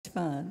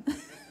fun.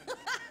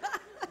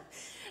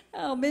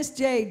 Oh, Miss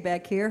Jade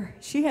back here,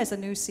 she has a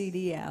new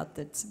CD out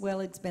that's, well,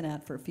 it's been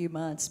out for a few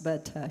months,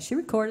 but she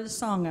recorded a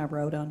song I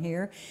wrote on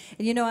here.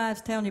 And you know, I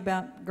was telling you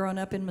about growing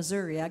up in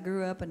Missouri. I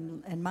grew up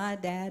and my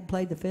dad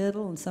played the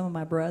fiddle and some of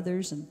my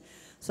brothers, and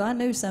so I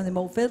knew some of them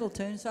old fiddle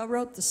tunes, so I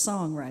wrote the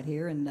song right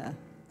here, and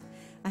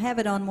I have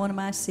it on one of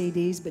my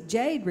CDs, but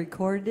Jade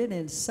recorded it,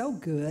 and it's so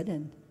good,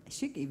 and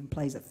she even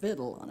plays a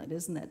fiddle on it.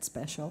 Isn't that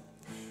special?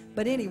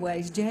 But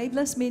anyways, Jade,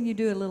 let's me and you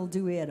do a little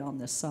duet on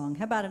this song.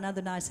 How about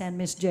another nice hand,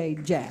 Miss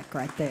Jade Jack,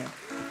 right there.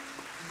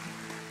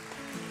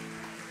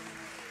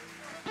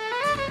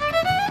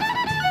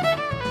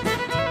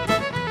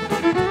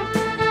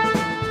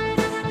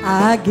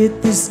 I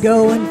get this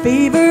going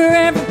fever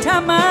every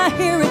time I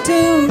hear a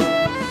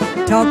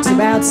tune. Talks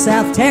about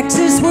South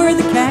Texas where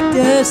the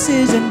cactus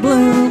is in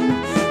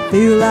bloom.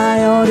 Feel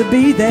I ought to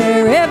be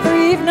there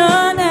every evening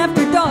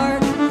after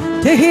dark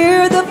to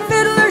hear the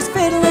fiddlers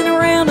fiddling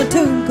around a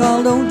tune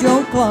called Old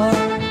Joe Clark.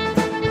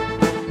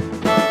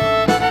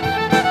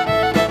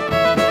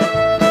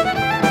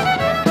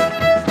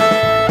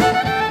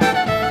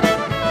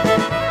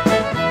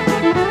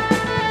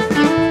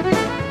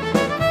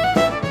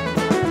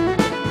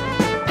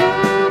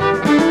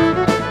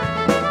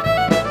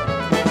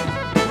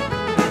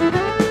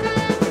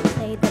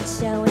 Played that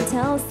show in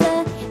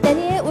Tulsa, then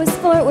it was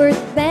Fort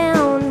Worth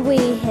bound.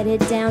 We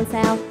headed down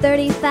South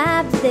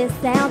 35 to this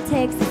South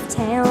Texas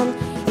town.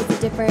 It's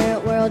a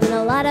different world and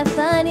a lot of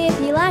fun if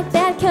you like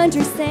that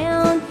country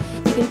sound.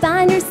 You can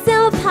find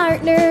yourself a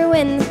partner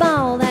when you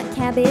ball that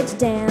cabbage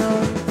down.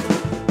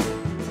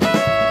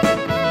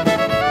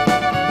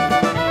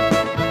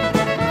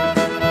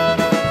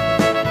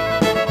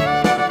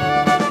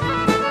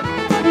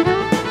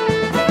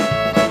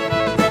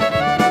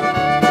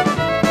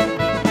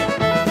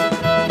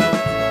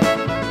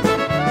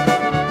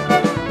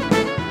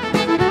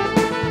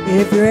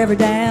 If you're ever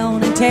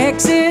down in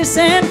Texas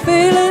and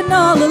feeling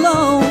all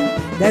alone,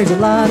 there's a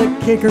lot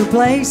of kicker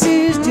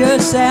places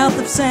just south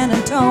of San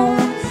Antonio.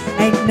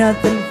 Ain't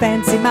nothing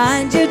fancy,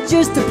 mind you,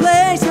 just a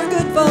place where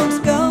good folks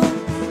go.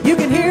 You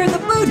can hear the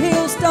boot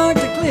heels start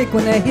to click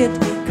when they hit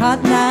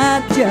Cotton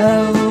Eye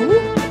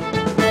Joe.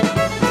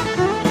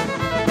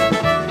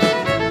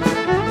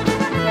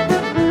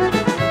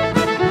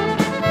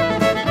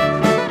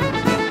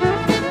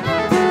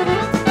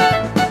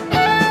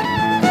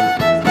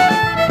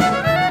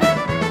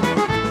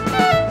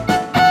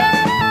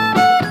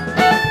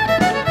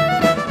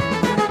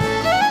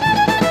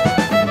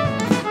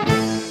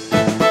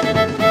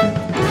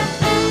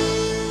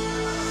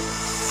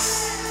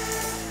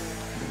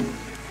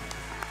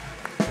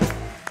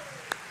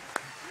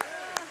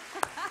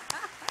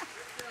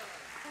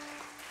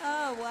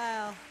 Oh,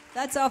 wow.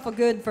 That's awful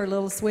good for a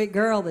little sweet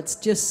girl that's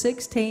just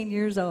 16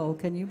 years old.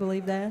 Can you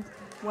believe that?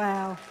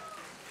 Wow.